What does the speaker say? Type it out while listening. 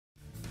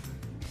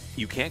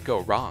You can't go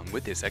wrong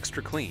with this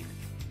extra clean,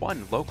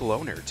 one local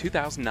owner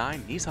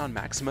 2009 Nissan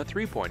Maxima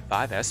 3.5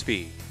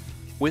 SV.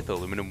 With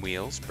aluminum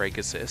wheels, brake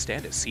assist,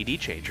 and a CD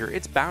changer,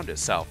 it's bound to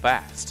sell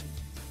fast.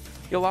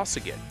 You'll also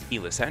get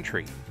keyless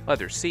entry,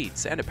 leather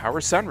seats, and a power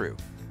sunroof.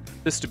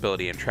 The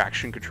stability and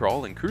traction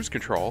control and cruise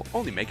control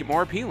only make it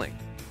more appealing.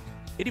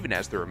 It even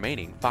has the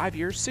remaining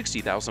 5-year,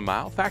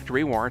 60,000-mile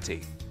factory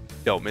warranty.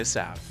 Don't miss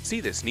out. See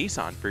this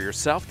Nissan for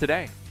yourself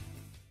today.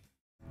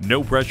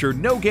 No pressure,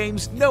 no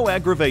games, no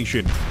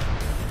aggravation.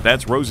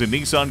 That's Rosen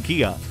Nissan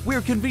Kia.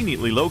 We're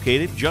conveniently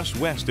located just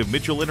west of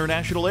Mitchell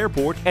International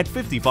Airport at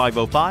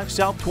 5505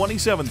 South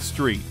 27th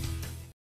Street.